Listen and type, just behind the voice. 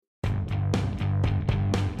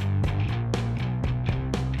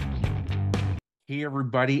Hey,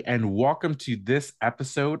 everybody, and welcome to this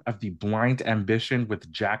episode of the Blind Ambition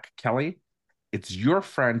with Jack Kelly. It's your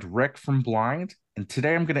friend Rick from Blind, and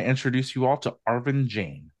today I'm going to introduce you all to Arvind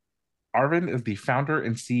Jain. Arvind is the founder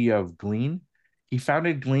and CEO of Glean. He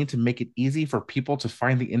founded Glean to make it easy for people to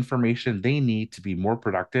find the information they need to be more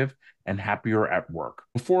productive and happier at work.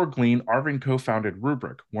 Before Glean, Arvind co founded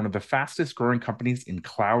Rubrik, one of the fastest growing companies in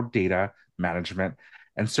cloud data management,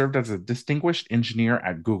 and served as a distinguished engineer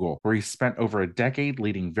at Google, where he spent over a decade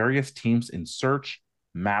leading various teams in search,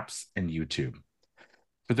 maps, and YouTube.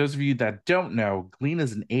 For those of you that don't know, Glean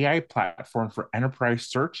is an AI platform for enterprise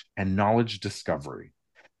search and knowledge discovery.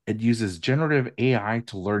 It uses generative AI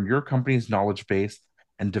to learn your company's knowledge base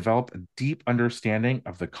and develop a deep understanding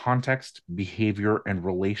of the context, behavior, and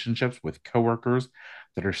relationships with coworkers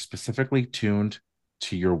that are specifically tuned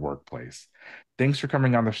to your workplace. Thanks for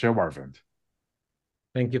coming on the show, Arvind.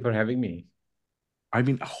 Thank you for having me. I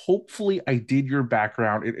mean, hopefully I did your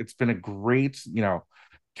background. It's been a great,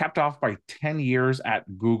 capped off by 10 years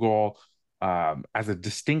at Google as a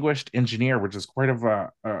distinguished engineer, which is quite of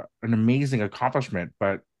an amazing accomplishment.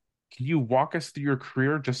 But can you walk us through your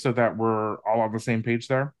career just so that we're all on the same page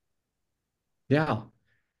there? Yeah.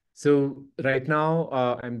 So right now,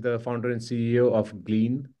 I'm the founder and CEO of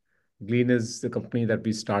Glean. Glean is the company that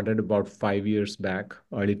we started about 5 years back,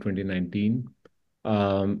 early 2019.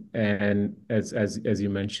 And as you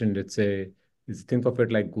mentioned, it's think of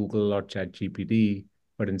it like Google or ChatGPT,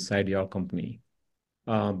 but inside your company.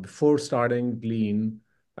 Before starting Glean,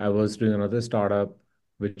 I was doing another startup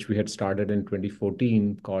which we had started in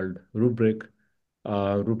 2014 called Rubrik.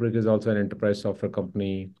 Rubrik is also an enterprise software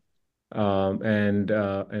company. And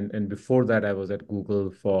before that, I was at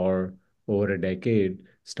Google for over a decade,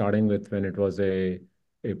 starting with when it was a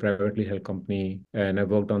privately held company, and I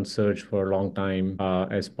worked on search for a long time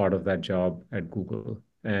as part of that job at Google.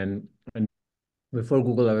 And before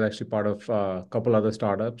Google, I was actually part of a couple other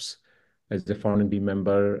startups as a founding team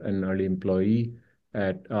member and early employee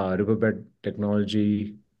at Riverbed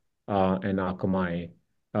Technology and Akamai.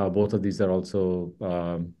 Both of these are also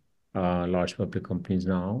large public companies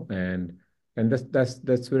now, and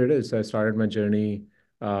that's where it is. So I started my journey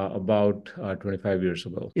about 25 years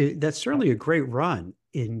ago. That's certainly a great run.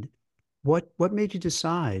 In what made you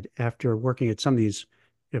decide after working at some of these,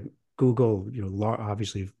 Google,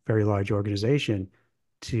 obviously very large organization,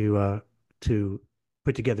 to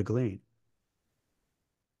put together Glean?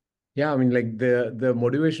 Yeah, I mean, like the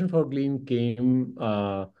motivation for Glean came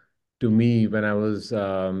to me when I was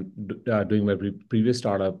doing my previous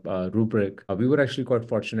startup, Rubrik. We were actually quite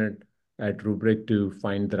fortunate at Rubrik to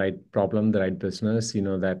find the right problem, the right business,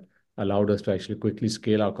 that allowed us to actually quickly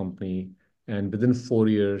scale our company. And within 4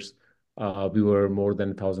 years, we were more than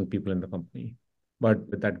 1,000 people in the company. But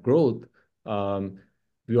with that growth,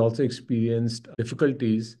 we also experienced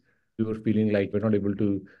difficulties. We were feeling like we're not able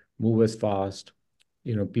to move as fast.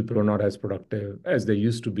 People are not as productive as they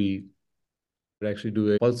used to be. We actually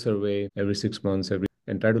do a pulse survey every 6 months,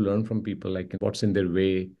 and try to learn from people like what's in their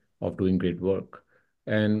way of doing great work.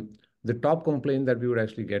 And the top complaint that we would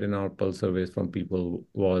actually get in our pulse surveys from people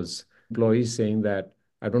was employees saying that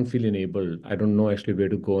I don't feel enabled. I don't know actually where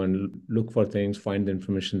to go and look for things, find the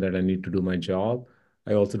information that I need to do my job.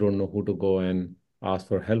 I also don't know who to go and ask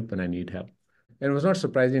for help when I need help. And it was not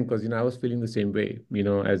surprising because I was feeling the same way.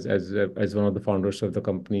 As one of the founders of the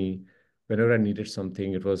company, whenever I needed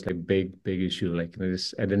something, it was like big issue. Like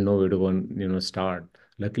I didn't know where to go and start.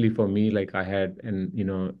 Luckily for me, like I had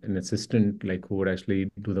an assistant like who would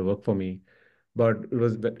actually do the work for me. But it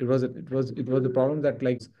was a problem that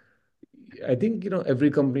like I think every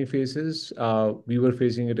company faces. We were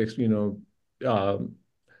facing it, uh,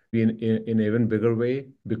 in an even bigger way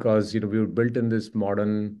because we were built in this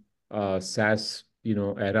modern SaaS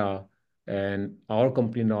era, and our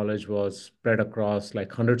company knowledge was spread across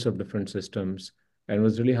like hundreds of different systems, and it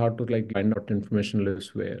was really hard to like find out information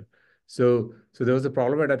lives where. So there was a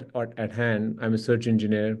problem at hand. I'm a search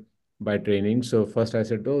engineer by training. So first I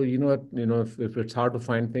said, oh, you know what, if it's hard to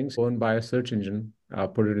find things, go and buy a search engine,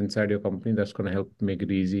 put it inside your company. That's going to help make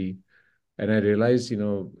it easy. And I realized,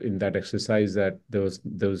 in that exercise that there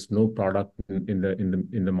was no product in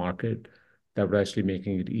the market that were actually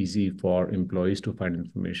making it easy for employees to find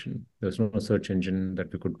information. There's no search engine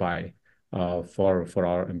that we could buy for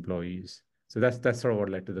our employees. So that's sort of what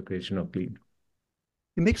led to the creation of Glean.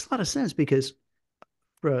 It makes a lot of sense because,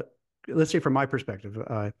 for, let's say, from my perspective,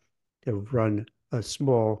 I run a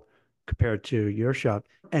small compared to your shop,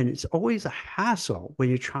 and it's always a hassle when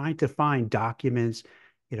you're trying to find documents.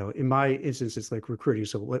 In my instance, it's like recruiting.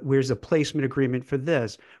 So where's the placement agreement for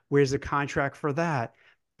this? Where's the contract for that?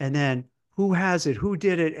 And then who has it? Who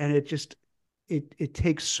did it? And it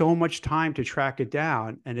takes so much time to track it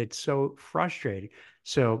down, and it's so frustrating.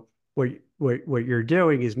 So what you're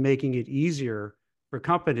doing is making it easier for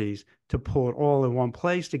companies to pull it all in one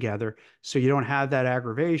place together, so you don't have that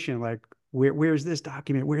aggravation. Like, where's this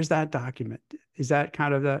document? Where's that document? Is that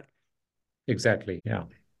kind of that? Exactly. Yeah.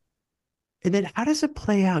 And then how does it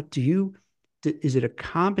play out? Is it a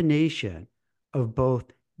combination of both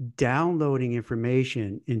downloading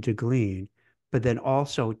information into Glean, but then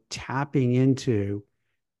also tapping into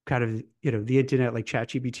kind of, the internet like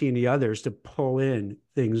ChatGPT and the others to pull in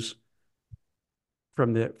things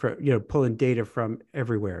pull in data from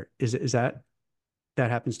everywhere? Is that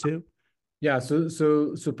happens too? Yeah.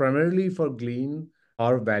 So primarily for Glean,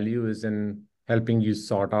 our value is in helping you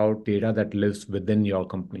sort out data that lives within your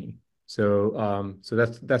company. So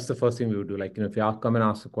that's the first thing we would do. Like, if you come and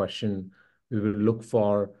ask a question, we will look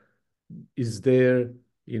for, is there,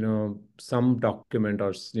 some document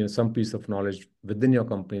or, some piece of knowledge within your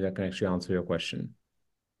company that can actually answer your question?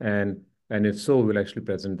 And if so, we'll actually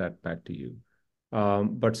present that back to you.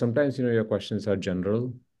 But sometimes, your questions are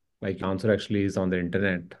general, like the answer actually is on the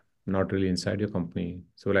internet, not really inside your company.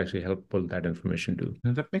 So we'll actually help pull that information too.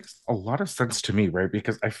 And that makes a lot of sense to me, right?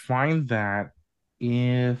 Because I find that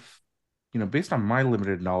if, based on my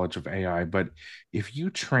limited knowledge of AI, but if you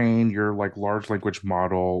train your like large language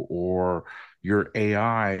model or your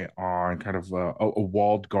AI on kind of a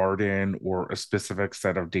walled garden or a specific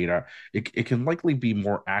set of data, it can likely be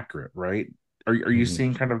more accurate, right? Are you Mhm.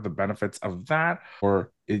 seeing kind of the benefits of that,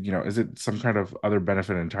 or is it some kind of other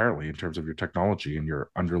benefit entirely in terms of your technology and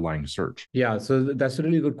your underlying search? Yeah, so that's a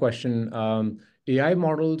really good question. AI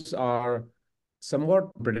models are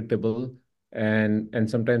somewhat predictable, and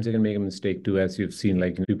sometimes they can make a mistake too, as you've seen.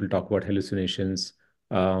 Like, people talk about hallucinations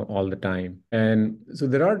all the time, and so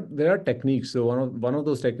there are techniques. So one of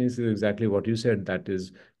those techniques is exactly what you said. That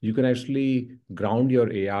is, you can actually ground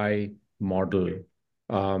your AI model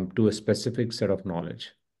to a specific set of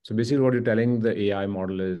knowledge. So basically, what you're telling the AI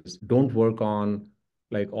model is, don't work on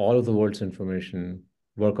like all of the world's information,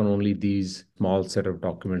 work on only these small set of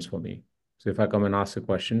documents for me. So if I come and ask a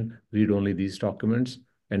question, read only these documents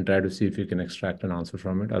and try to see if you can extract an answer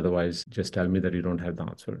from it. Otherwise, just tell me that you don't have the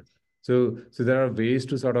answer. So there are ways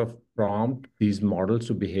to sort of prompt these models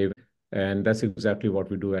to behave. And that's exactly what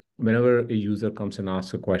we do. Whenever a user comes and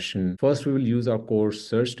asks a question, first we will use our core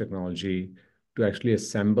search technology to actually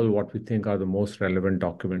assemble what we think are the most relevant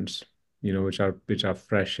documents, which are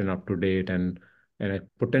fresh and up to date, and I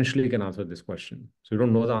potentially can answer this question. So we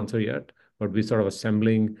don't know the answer yet, but we're sort of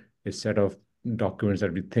assembling a set of documents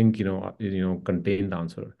that we think, contain the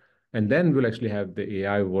answer. And then we'll actually have the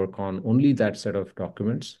AI work on only that set of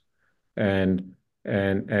documents, and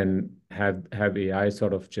have AI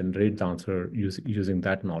sort of generate the answer using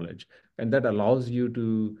that knowledge. And that allows you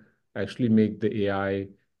to actually make the AI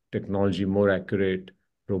technology more accurate,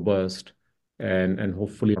 robust, and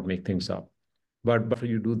hopefully not make things up. But before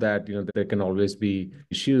you do that, there can always be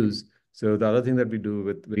issues. So the other thing that we do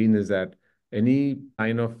with Glean is that any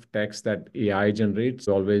line of text that AI generates,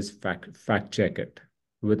 always fact check it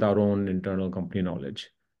with our own internal company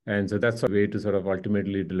knowledge. And so that's a way to sort of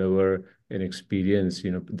ultimately deliver an experience,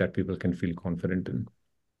 that people can feel confident in.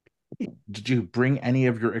 Did you bring any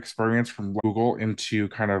of your experience from Google into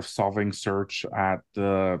kind of solving search at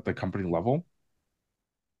the company level?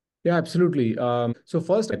 Yeah, absolutely. So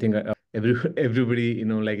first, I think everybody,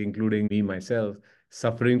 like including me myself,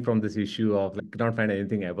 suffering from this issue of like cannot find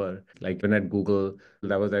anything ever. Like when at Google,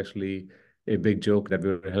 that was actually a big joke that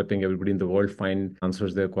we were helping everybody in the world find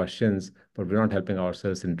answers to their questions, but we're not helping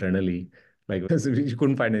ourselves internally. Like so we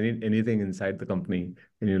couldn't find anything inside the company.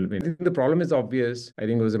 I think the problem is obvious. I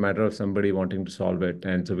think it was a matter of somebody wanting to solve it,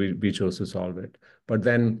 and so we chose to solve it. But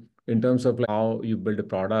then in terms of like how you build a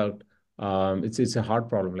product, it's a hard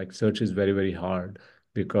problem. Like search is very, very hard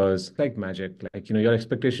because like magic, like, your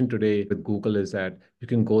expectation today with Google is that you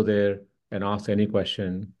can go there and ask any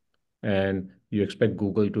question, and you expect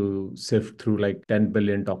Google to sift through like 10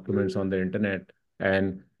 billion documents on the internet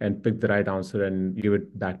and pick the right answer and give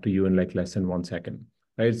it back to you in like less than 1 second.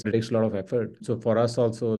 Right? So it takes a lot of effort. So for us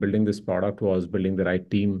also, building this product was building the right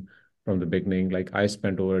team from the beginning. Like I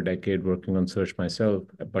spent over a decade working on search myself,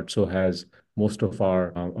 but so has most of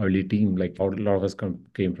our early team. Like a lot of us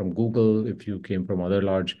came from Google. If you came from other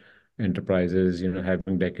large enterprises,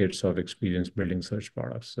 having decades of experience building search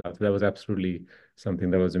products. So that was absolutely something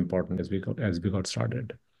that was important as we got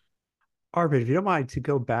started. Arvind, if you don't mind to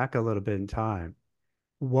go back a little bit in time,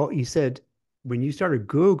 what you said when you started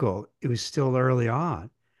Google, it was still early on.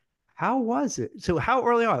 How was it? So how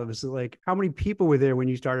early on? Was it like how many people were there when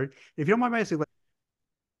you started? If you don't mind me asking, like,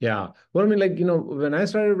 Yeah. Well, I mean, like, when I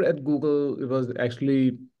started at Google, it was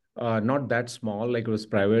actually not that small, like it was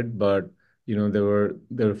private, but there were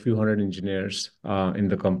a few hundred engineers in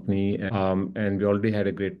the company, and we already had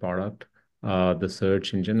a great product, the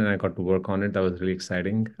search engine, and I got to work on it. That was really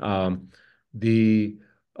exciting. The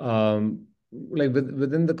like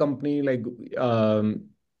within the company, like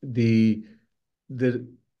the the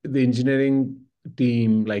the engineering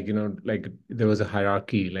team, like like there was a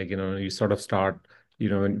hierarchy, like you sort of start,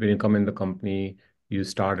 when you come in the company, you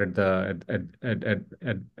start at the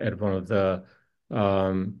at one of the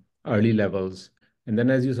early levels, and then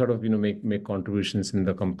as you sort of make contributions in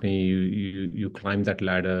the company, you climb that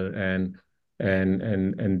ladder, and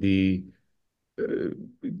the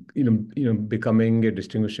becoming a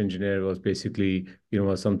distinguished engineer was basically,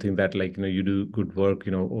 was something that, like, you do good work,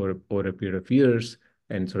 over a period of years,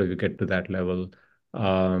 and sort of you get to that level.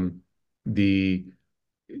 Um, the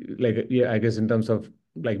like, yeah, I guess in terms of,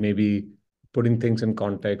 like, maybe putting things in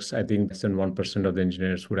context, I think less than 1% of the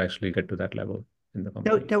engineers would actually get to that level in the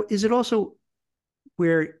Now, company. now is it also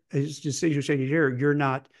where, as you're saying here,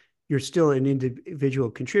 you're still an individual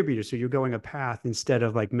contributor, so you're going a path instead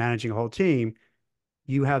of like managing a whole team.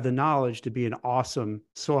 You have the knowledge to be an awesome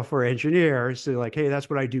software engineer. So like, hey, that's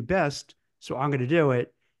what I do best. So I'm going to do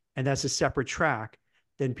it. And that's a separate track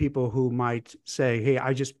than people who might say, hey,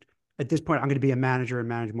 at this point, I'm going to be a manager and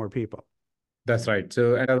manage more people. That's right.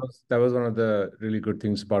 So, and that was one of the really good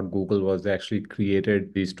things about Google, was they actually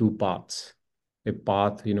created these two paths. A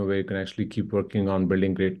path, where you can actually keep working on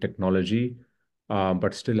building great technology,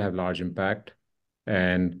 but still have large impact,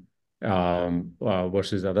 and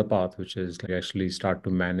versus the other path, which is like actually start to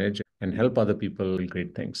manage and help other people build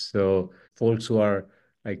great things. So, folks who are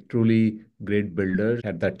like truly great builders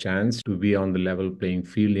had that chance to be on the level playing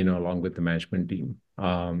field, along with the management team.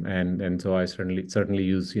 And so I certainly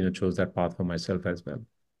chose that path for myself as well.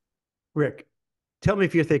 Rick, tell me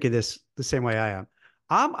if you're thinking this the same way I am.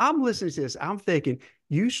 I'm listening to this. I'm thinking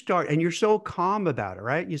you start and you're so calm about it,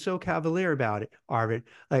 right? You're so cavalier about it, Arvind.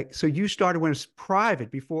 Like, so you started when it's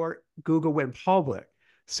private before Google went public.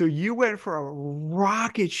 So you went for a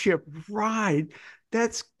rocket ship ride.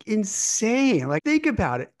 That's insane. Like, think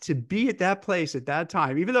about it. To be at that place at that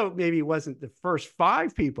time, even though maybe it wasn't the first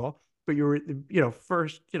five people, but you were,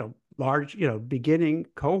 first, large, beginning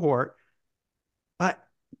cohort. But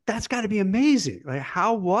that's got to be amazing. Like,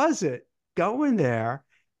 how was it going there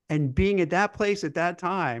and being at that place at that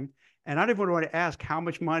time? And I don't even want to ask how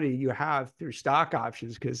much money you have through stock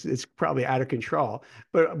options because it's probably out of control.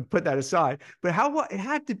 But put that aside. But how it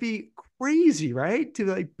had to be crazy, right? To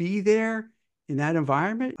like be there in that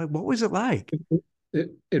environment. Like, what was it like?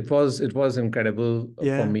 It was incredible for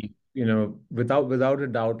Yeah. me. Without a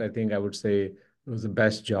doubt, I think I would say it was the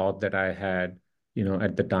best job that I had,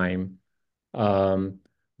 at the time. Um,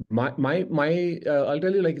 I'll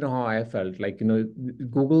tell you, like, how I felt. Like,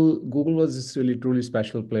 Google was this really truly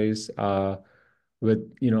special place,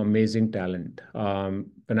 with, amazing talent.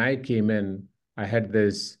 When I came in, I had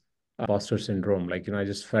this imposter syndrome. Like, I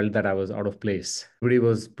just felt that I was out of place. Everybody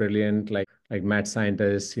was brilliant, like mad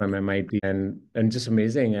scientists from MIT, and just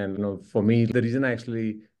amazing. And, for me, the reason I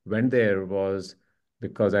actually went there was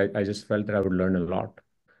because I just felt that I would learn a lot.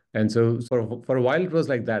 And so for a while, it was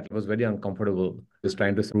like that. It was very uncomfortable, just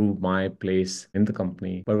trying to prove my place in the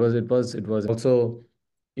company. But it was also,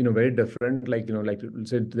 very different. Like, like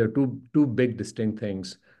so there are two big distinct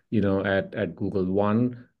things, at Google.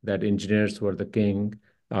 One, that engineers were the king,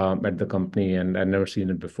 at the company, and I'd never seen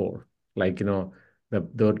it before. Like,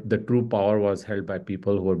 the true power was held by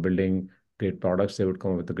people who were building great products. They would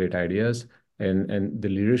come up with the great ideas, and the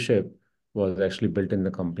leadership was actually built in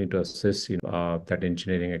the company to assist, that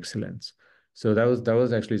engineering excellence. So that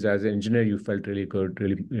was actually, so as an engineer, you felt really good,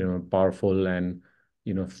 really, powerful, and,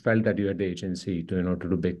 felt that you had the agency to, to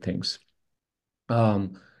do big things.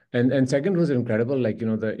 Um, and second was incredible, like,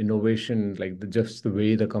 the innovation, like just the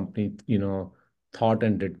way the company, thought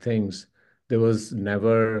and did things. There was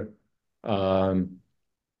never, um,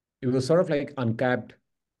 it was sort of like uncapped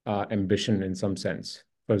ambition in some sense.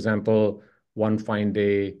 For example, one fine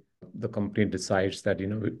day, the company decides that,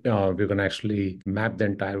 we're going to actually map the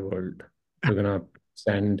entire world. We're going to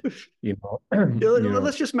send, you know,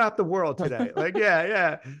 Let's just map the world today. Like, yeah,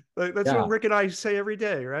 yeah. Like, that's what yeah, Rick and I say every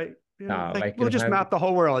day, right? Like like, we'll just have. map the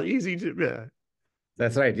whole world. Easy to, yeah.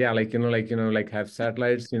 That's right. Yeah, like, like have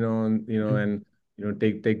satellites, and,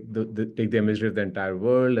 take the imagery of the entire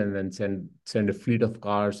world, and then send a fleet of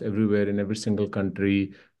cars everywhere in every single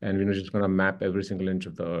country, and, just gonna map every single inch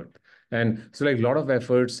of the earth. And so, like, a lot of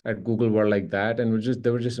efforts at Google were like that, and they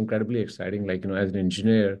were just incredibly exciting. Like, as an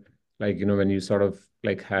engineer, like, when you sort of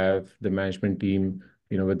like have the management team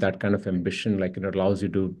with that kind of ambition, like, it allows you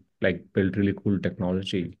to like build really cool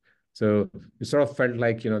technology. So it sort of felt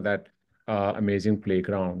like, that amazing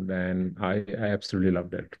playground, and I absolutely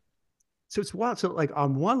loved it. So it's wild. So, like,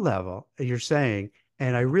 on one level, you're saying,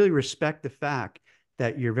 and I really respect the fact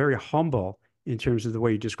that you're very humble in terms of the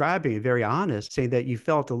way you're describing it, very honest, saying that you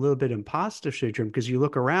felt a little bit imposter syndrome because you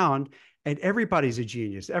look around and everybody's a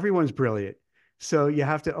genius, everyone's brilliant. So you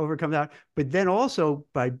have to overcome that. But then also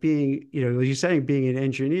by being, you're saying being an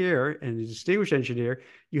engineer and a distinguished engineer,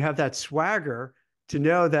 you have that swagger to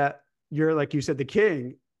know that you're, like you said, the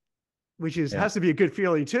king, which is Yeah. has to be a good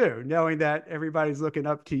feeling too, knowing that everybody's looking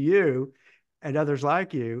up to you and others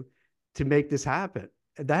like you to make this happen.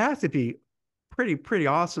 That has to be pretty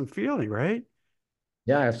awesome feeling, right?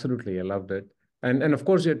 Yeah, absolutely. I loved it. And of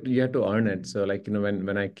course you had to earn it. So like,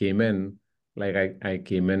 when I came in, like I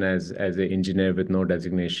came in as an engineer with no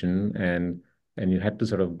designation, and you had to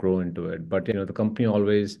sort of grow into it. But the company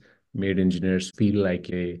always made engineers feel like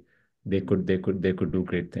they could do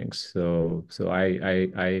great things. So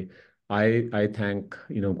I thank,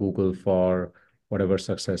 Google for whatever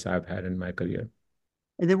success I've had in my career.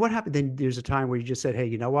 And then what happened? Then there's a time where you just said, hey,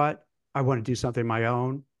 you know what? I want to do something of my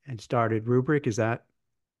own and started Rubric. Is that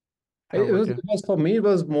how it It worked was, out? it was for me, it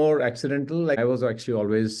was more accidental. Like, I was actually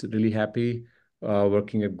always really happy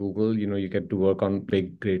working at Google. You get to work on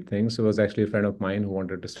big, great things. So it was actually a friend of mine who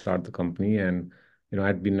wanted to start the company. And,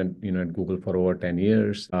 I'd been at Google for over 10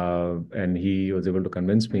 years. And he was able to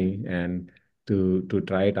convince me and to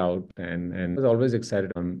try it out. And I was always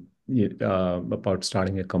excited about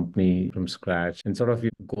starting a company from scratch and sort of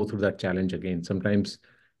you go through that challenge again. Sometimes,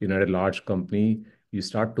 at a large company, you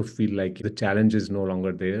start to feel like the challenge is no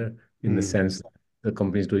longer there, in the Mm. sense that the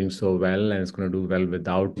company is doing so well and it's going to do well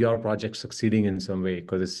without your project succeeding in some way,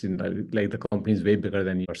 because it's like the company is way bigger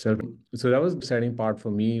than yourself. So that was the exciting part for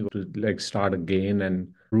me, to like start again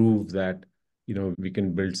and prove that we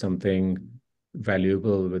can build something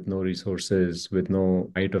valuable with no resources, with no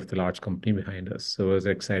might of the large company behind us. So it was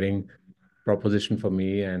an exciting proposition for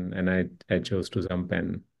me, and I chose to jump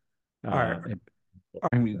in. All right. And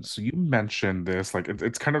I mean, so you mentioned this, like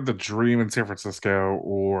it's kind of the dream in San Francisco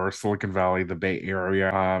or Silicon Valley, the Bay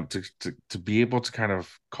Area, to be able to kind of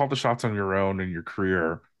call the shots on your own in your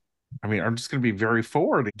career. I mean, I'm just going to be very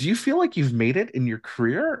forward. Do you feel like you've made it in your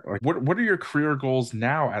career? Like, what are your career goals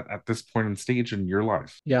now at this point in stage in your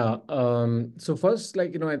life? Yeah. So first,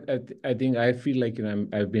 like, I think I feel like,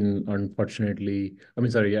 I've been unfortunately, I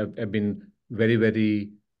mean, sorry, I've been very,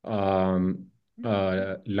 very um,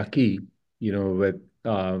 lucky,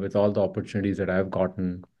 with all the opportunities that I've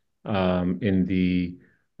gotten in the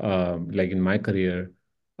like in my career.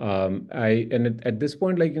 At this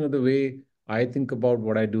point, like, the way I think about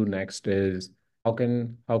what I do next is how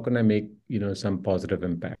can I make, some positive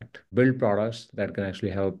impact, build products that can actually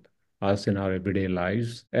help us in our everyday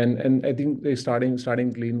lives. And I think the starting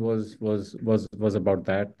Glean was about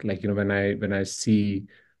that. Like, when I see,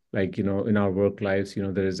 like, in our work lives,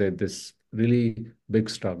 there is this really big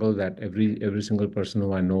struggle that every single person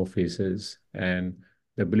who I know faces, and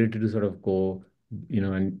the ability to sort of go,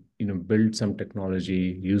 and build some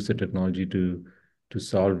technology, use the technology to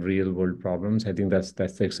solve real world problems. I think that's the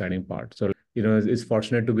exciting part. So, it's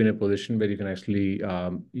fortunate to be in a position where you can actually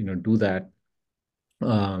do that.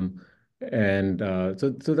 um, and so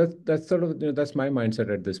that's sort of, that's my mindset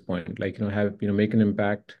at this point. Like, have, make an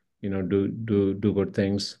impact, do good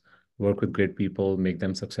things, work with great people, make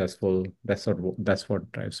them successful. That's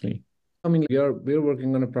what drives me. I mean, we are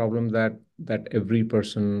working on a problem that every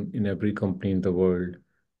person in every company in the world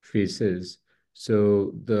faces.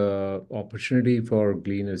 So the opportunity for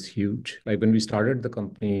Glean is huge. Like, when we started the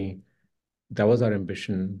company, that was our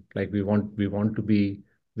ambition. Like, we want to be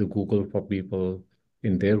the Google for people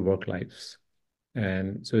in their work lives.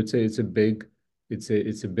 And so it's a big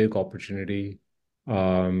opportunity,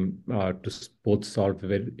 to both solve a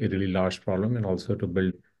really large problem and also to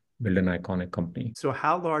build an iconic company. So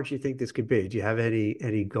how large do you think this could be? Do you have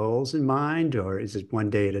any goals in mind, or is it one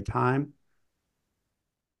day at a time?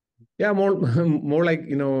 Yeah, more more like,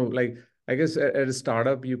 like, I guess at a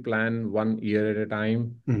startup you plan 1 year at a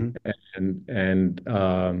time. Mhm.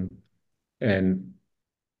 And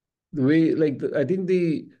the way, like, I think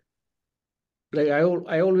the like I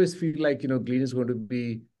always feel like, Glean is going to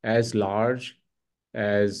be as large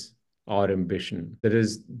as our ambition. That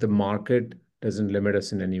is, the market doesn't limit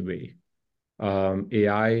us in any way.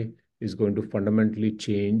 AI is going to fundamentally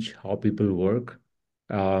change how people work.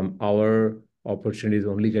 Our opportunity is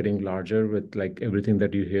only getting larger with, like, everything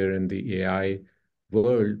that you hear in the AI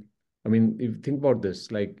world. I mean, if you think about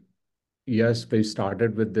this, like, yes, we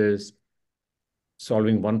started with this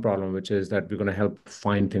solving one problem, which is that we're going to help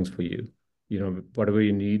find things for you. Whatever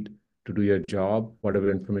you need to do your job,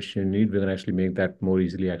 whatever information you need, we're going to actually make that more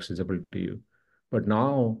easily accessible to you. But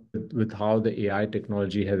now, with how the AI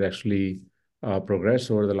technology has actually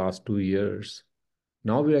progressed over the last 2 years,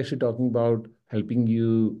 now we're actually talking about helping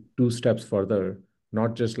you two steps further,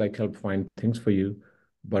 not just like help find things for you,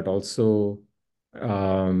 but also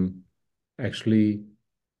um, actually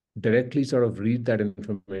directly sort of read that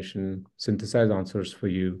information, synthesize answers for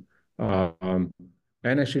you, um,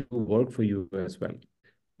 and actually do work for you as well.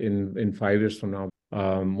 In 5 years from now,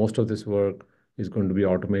 most of this work is going to be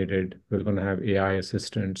automated. We're going to have AI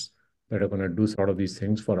assistants that are going to do sort of these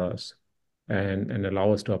things for us and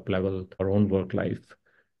allow us to up level our own work life.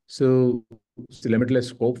 So it's a limitless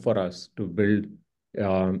scope for us to build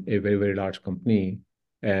a very, very large company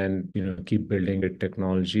and keep building it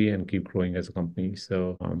technology and keep growing as a company.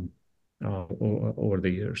 So over the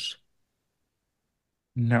years.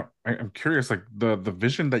 Now, I'm curious, like the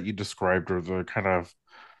vision that you described or the kind of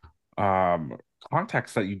um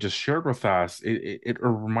context that you just shared with us, it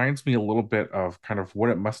reminds me a little bit of kind of what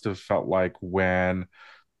it must have felt like when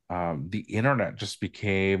the internet just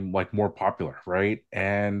became like more popular, right?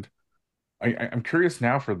 And I'm curious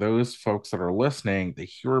now for those folks that are listening, they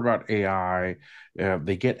hear about AI,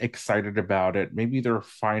 they get excited about it. Maybe they're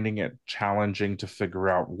finding it challenging to figure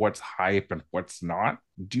out what's hype and what's not.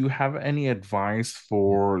 Do you have any advice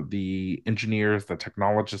for the engineers, the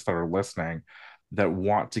technologists that are listening that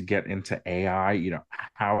want to get into AI,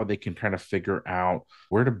 how they can kind of figure out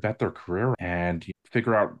where to bet their career and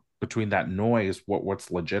figure out between that noise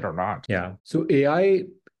what's legit or not? Yeah. So AI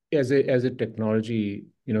as a technology,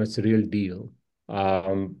 it's a real deal.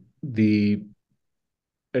 The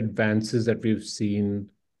advances that we've seen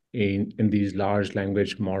in these large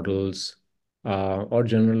language models, or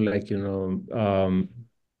general like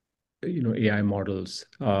AI models,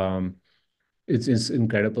 it's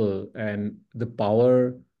incredible. And the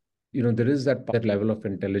power, there is that level of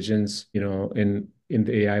intelligence, in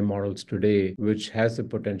the AI models today, which has the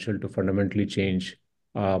potential to fundamentally change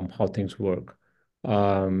how things work.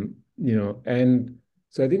 And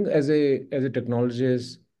so I think as a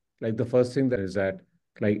technologist, like the first thing that is that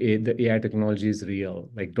like the AI technology is real.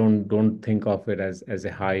 Like don't think of it as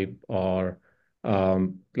a hype or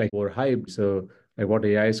like overhyped. So like what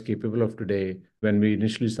AI is capable of today, when we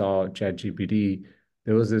initially saw ChatGPT,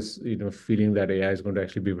 there was this feeling that AI is going to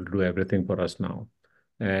actually be able to do everything for us now,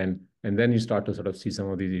 and then you start to sort of see some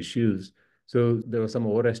of these issues. So there was some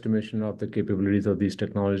overestimation of the capabilities of these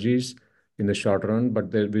technologies in the short run,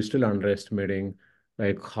 but we're still underestimating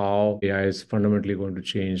like how AI is fundamentally going to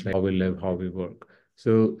change like how we live, how we work.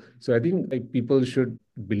 So I think like people should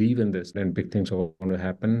believe in this, and big things are going to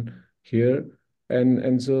happen here.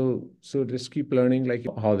 And so just keep learning like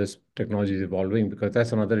how this technology is evolving, because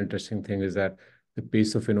that's another interesting thing is that the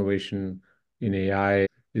pace of innovation in AI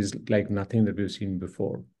is like nothing that we've seen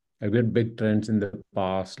before. Like we had big trends in the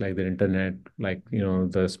past, like the internet, like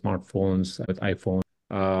the smartphones with iPhone.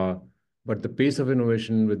 Uh, but the pace of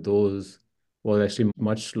innovation with those was actually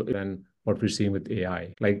much slower than what we're seeing with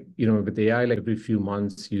AI. Like, with AI, like every few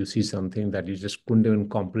months you see something that you just couldn't even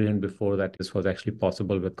comprehend before that this was actually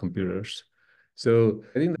possible with computers. So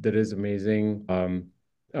I think there is amazing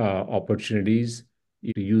opportunities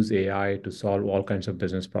to use AI to solve all kinds of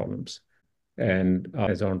business problems. And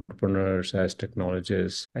as entrepreneurs, as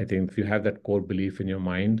technologists, I think if you have that core belief in your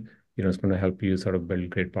mind, it's going to help you sort of build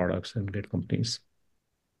great products and great companies.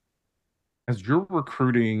 As you're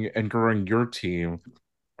recruiting and growing your team,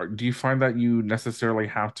 do you find that you necessarily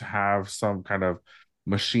have to have some kind of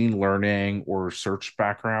machine learning or search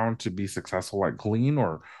background to be successful at Glean,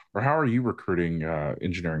 or how are you recruiting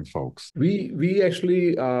engineering folks? We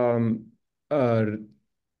actually uh,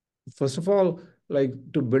 first of all, like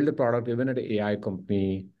to build a product, even at an AI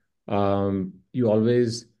company, you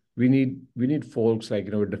always we need folks like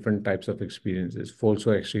with different types of experiences. Folks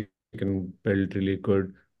who actually can build really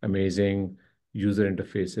good, amazing user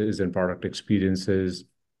interfaces and product experiences,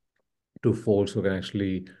 to folks who can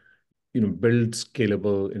actually build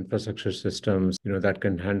scalable infrastructure systems that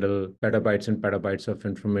can handle petabytes and petabytes of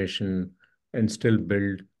information and still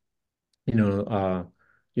build you know, uh,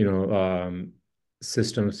 you know,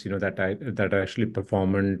 systems, that are actually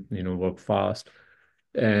performant, work fast,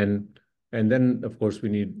 and and then of course we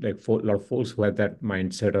need like a lot of folks who have that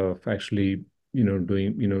mindset of actually,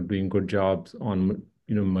 doing good jobs on,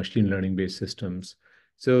 machine learning based systems.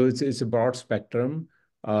 So it's a broad spectrum,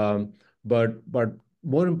 um, but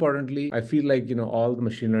more importantly, I feel like all the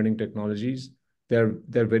machine learning technologies, they're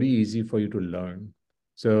very easy for you to learn.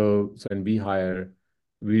 So when we hire,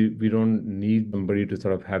 we don't need somebody to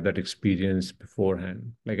sort of have that experience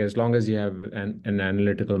beforehand. Like as long as you have an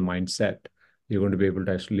analytical mindset, you're going to be able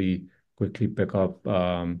to actually quickly pick up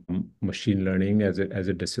machine learning as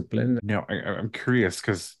a discipline. Now, I'm curious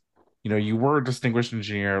because you were a distinguished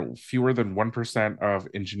engineer. Fewer than 1% of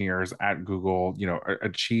engineers at Google,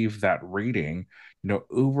 achieve that rating.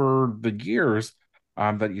 Over the years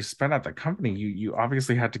that you spent at the company, you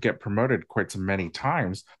obviously had to get promoted quite so many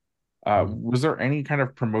times. Was there any kind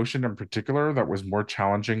of promotion in particular that was more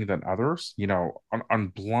challenging than others? On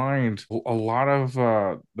Blind, a lot of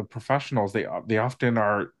the professionals, they often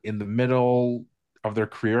are in the middle of their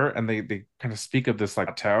career, and they kind of speak of this like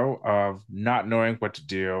plateau of not knowing what to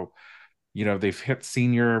do. They've hit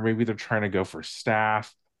senior, maybe they're trying to go for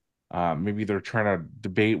staff. Maybe they're trying to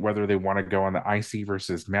debate whether they want to go on the IC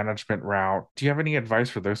versus management route. Do you have any advice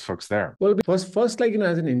for those folks there? Well, first, like,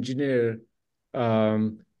 as an engineer,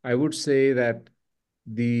 I would say that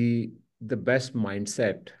the best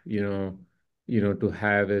mindset, to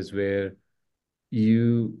have is where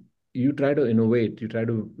you you try to innovate, you try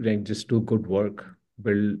to like just do good work,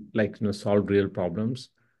 build, like, solve real problems.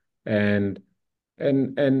 And like,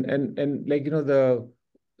 the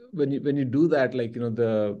when you do that, like,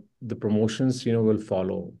 the promotions, will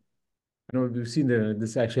follow. We've seen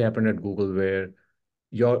this actually happened at Google, where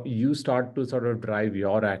you start to sort of drive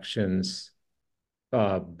your actions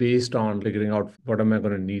based on figuring out what am I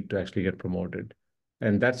going to need to actually get promoted,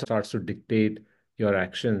 and that starts to dictate your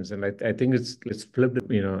actions. And I think it's flipped,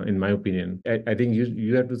 in my opinion. I think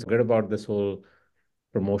you have to forget about this whole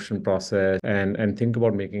promotion process and think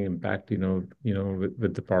about making impact,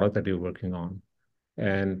 with the product that you're working on.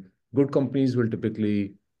 And good companies will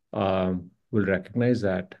typically will recognize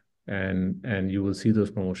that, and you will see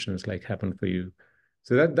those promotions like happen for you.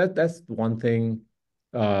 So that's one thing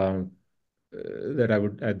um, that I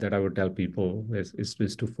would tell people is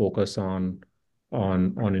to focus on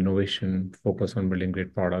innovation, focus on building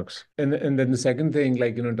great products. And then the second thing,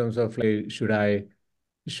 like, in terms of like, should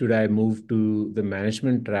I move to the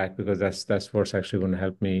management track, because that's what's actually going to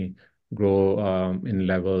help me grow in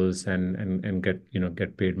levels and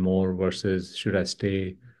get paid more, versus should I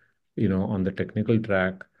stay on the technical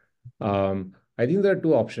track? I think there are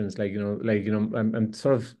two options. Like, I'm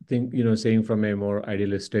sort of saying from a more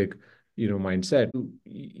idealistic mindset.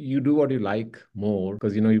 You do what you like more,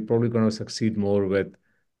 because you're probably going to succeed more with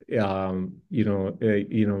with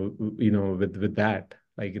that.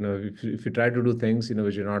 Like, if you try to do things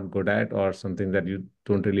which you're not good at, or something that you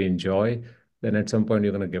don't really enjoy, then at some point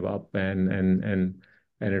you're going to give up, and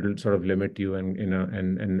it'll sort of limit you, and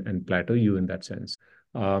and plateau you in that sense.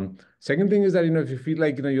 Second thing is that, if you feel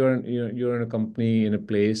like you're in a company, in a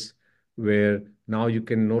place where now you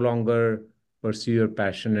can no longer pursue your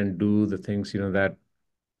passion and do the things that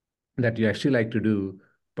you actually like to do,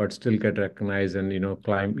 but still get recognized, and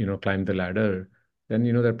climb the ladder, then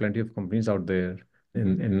there are plenty of companies out there,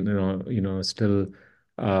 and still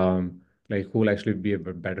like, who will actually be a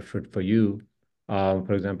better fit for you.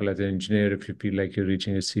 For example, as an engineer, if you feel like you're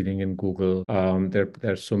reaching a ceiling in Google,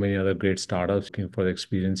 there's so many other great startups looking for the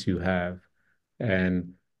experience you have.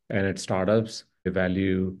 And at startups, they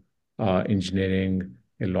value engineering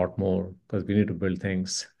a lot more, because we need to build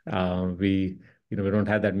things. We don't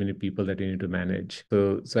have that many people that you need to manage.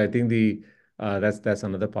 So I think that's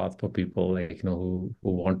another path for people, like, who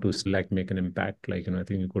want to like make an impact. Like, I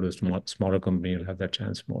think you go to a smaller company, you'll have that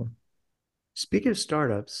chance more. Speaking of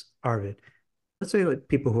startups, Arvind, let's say like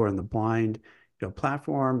people who are on the Blind,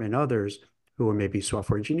 platform, and others who are maybe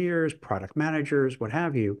software engineers, product managers, what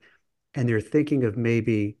have you, and they're thinking of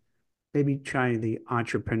maybe trying the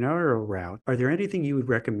entrepreneurial route. Are there anything you would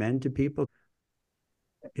recommend to people?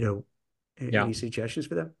 Yeah. Any suggestions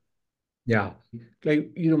for them? Yeah.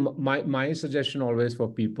 Like, my suggestion always for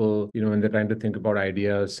people, when they're trying to think about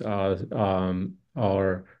ideas,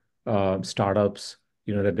 or startups,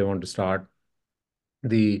 that they want to start,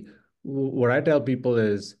 what I tell people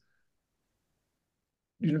is,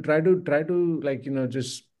 try to like,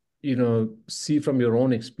 just see from your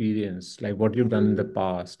own experience, like what you've done in the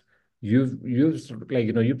past. You've like,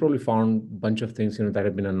 you probably found a bunch of things that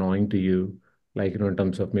have been annoying to you, like, in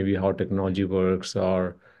terms of maybe how technology works,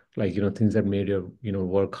 or like, things that made your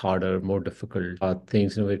work harder, more difficult,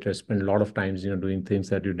 things, where you spend a lot of times doing things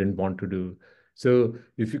that you didn't want to do. So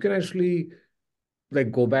if you can actually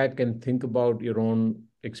like go back and think about your own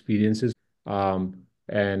experiences,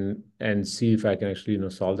 and see if I can actually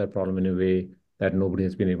solve that problem in a way that nobody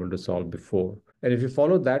has been able to solve before. And if you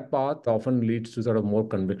follow that path, often leads to sort of more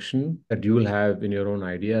conviction that you will have in your own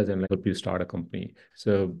ideas, and like, help you start a company.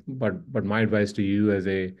 So, but my advice to you as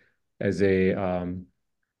a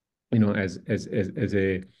as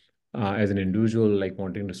an individual, like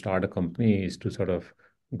wanting to start a company, is to sort of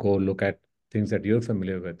go look at things that you're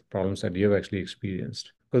familiar with, problems that you've actually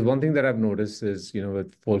experienced. Because one thing that I've noticed is,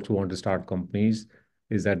 with folks who want to start companies,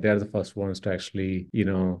 is that they're the first ones to actually,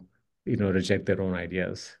 reject their own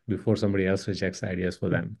ideas before somebody else rejects ideas for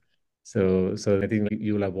them. So I think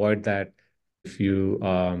you will avoid that if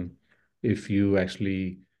you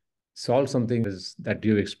actually solve something that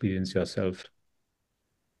you experience yourself.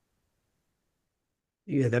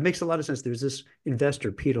 Yeah, that makes a lot of sense. There's this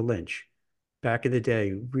investor, Peter Lynch, back in the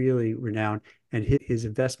day, really renowned, and his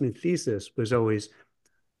investment thesis was always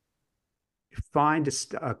find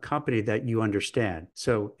a company that you understand.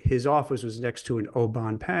 So his office was next to an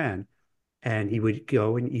Oban Pan, and he would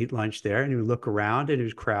go and eat lunch there, and he would look around, and it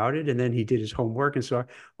was crowded, and then he did his homework and saw,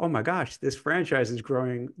 oh my gosh, this franchise is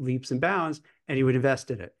growing leaps and bounds, and he would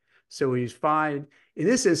invest in it. So he's fine. In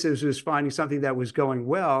this instance, he was finding something that was going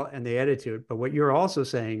well, and they added to it. But what you're also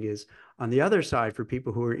saying is, on the other side, for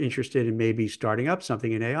people who are interested in maybe starting up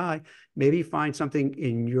something in AI, maybe find something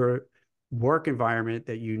in your work environment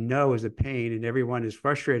that you know is a pain and everyone is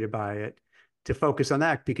frustrated by it, to focus on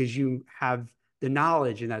that because you have the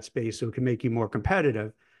knowledge in that space, so it can make you more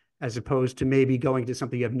competitive, as opposed to maybe going to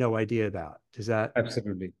something you have no idea about. Does that?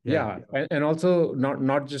 Absolutely. Yeah. And also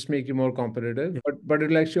not just make you more competitive, but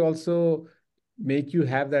it'll actually also make you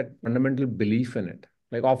have that fundamental belief in it.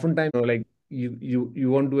 Like oftentimes, like you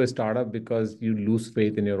won't do a startup because you lose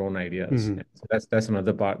faith in your own ideas. Mhm. So that's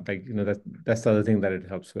another part. Like, that's the other thing that it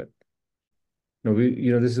helps with.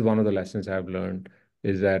 This is one of the lessons I've learned,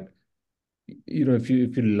 is that, if you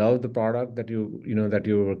love the product that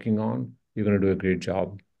you're working on, you're going to do a great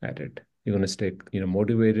job at it. You're going to stay,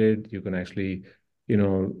 motivated. You can actually,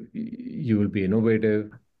 you will be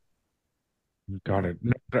innovative. Got it.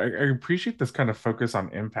 No, but I appreciate this kind of focus on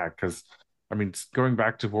impact because, I mean, going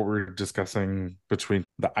back to what we were discussing between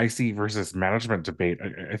the IC versus management debate,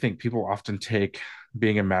 I think people often take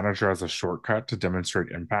being a manager as a shortcut to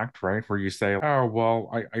demonstrate impact, right? Where you say, oh, well,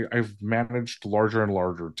 I've managed larger and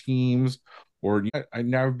larger teams, or I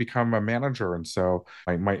now become a manager. And so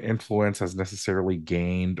my influence has necessarily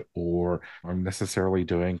gained, or I'm necessarily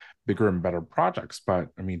doing bigger and better projects. But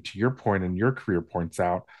I mean, to your point and your career points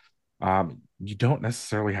out, you don't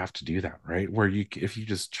necessarily have to do that, right? Where if you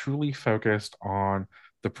just truly focused on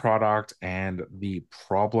the product and the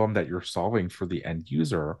problem that you're solving for the end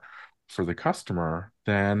user, for the customer,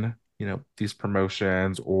 then these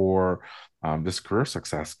promotions or this career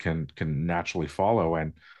success can naturally follow,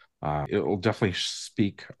 and it will definitely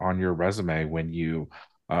speak on your resume when you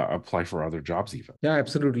apply for other jobs, even. Yeah,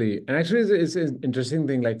 absolutely. And actually, it's an interesting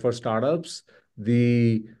thing. Like for startups,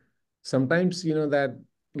 the sometimes that,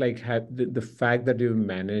 like, have the fact that you've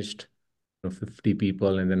managed 50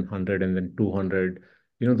 people and then 100 and then 200,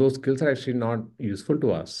 those skills are actually not useful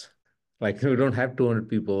to us. Like, we don't have 200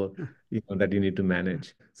 people, that you need to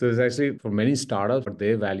manage. So it's actually, for many startups, what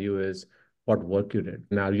they value is what work you did.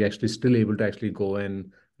 Now you're actually still able to actually go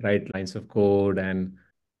and write lines of code and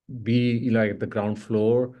be, at the ground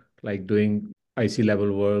floor, like doing IC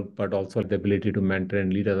level work, but also the ability to mentor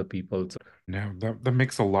and lead other people. So No, that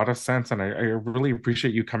makes a lot of sense. And I really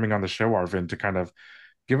appreciate you coming on the show, Arvind, to kind of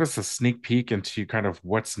give us a sneak peek into kind of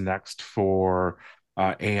what's next for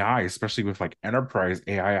AI, especially with like enterprise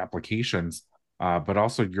AI applications, but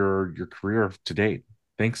also your career to date.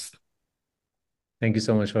 Thanks. thank you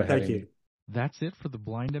so much for Thank having you. me. That's it for The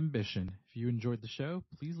Blind Ambition. If you enjoyed the show,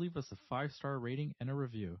 please leave us a 5-star rating and a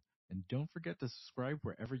review. And don't forget to subscribe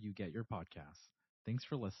wherever you get your podcasts. Thanks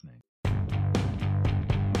for listening.